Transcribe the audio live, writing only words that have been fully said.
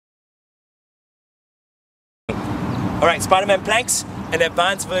Alright, Spider-Man planks, an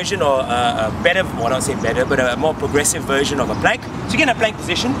advanced version or a better, well not say better, but a more progressive version of a plank. So you get in a plank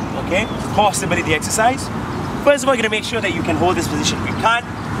position, okay? Core stability exercise. First of all, you're gonna make sure that you can hold this position. You can't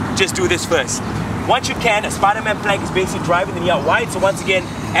just do this first. Once you can, a Spider-Man plank is basically driving the knee out wide. So once again,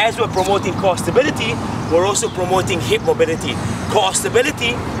 as we're promoting core stability, we're also promoting hip mobility. Core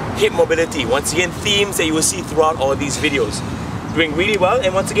stability, hip mobility. Once again, themes that you will see throughout all these videos. Doing really well,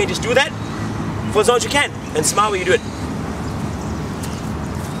 and once again, just do that for as long as you can, and smile when you do it.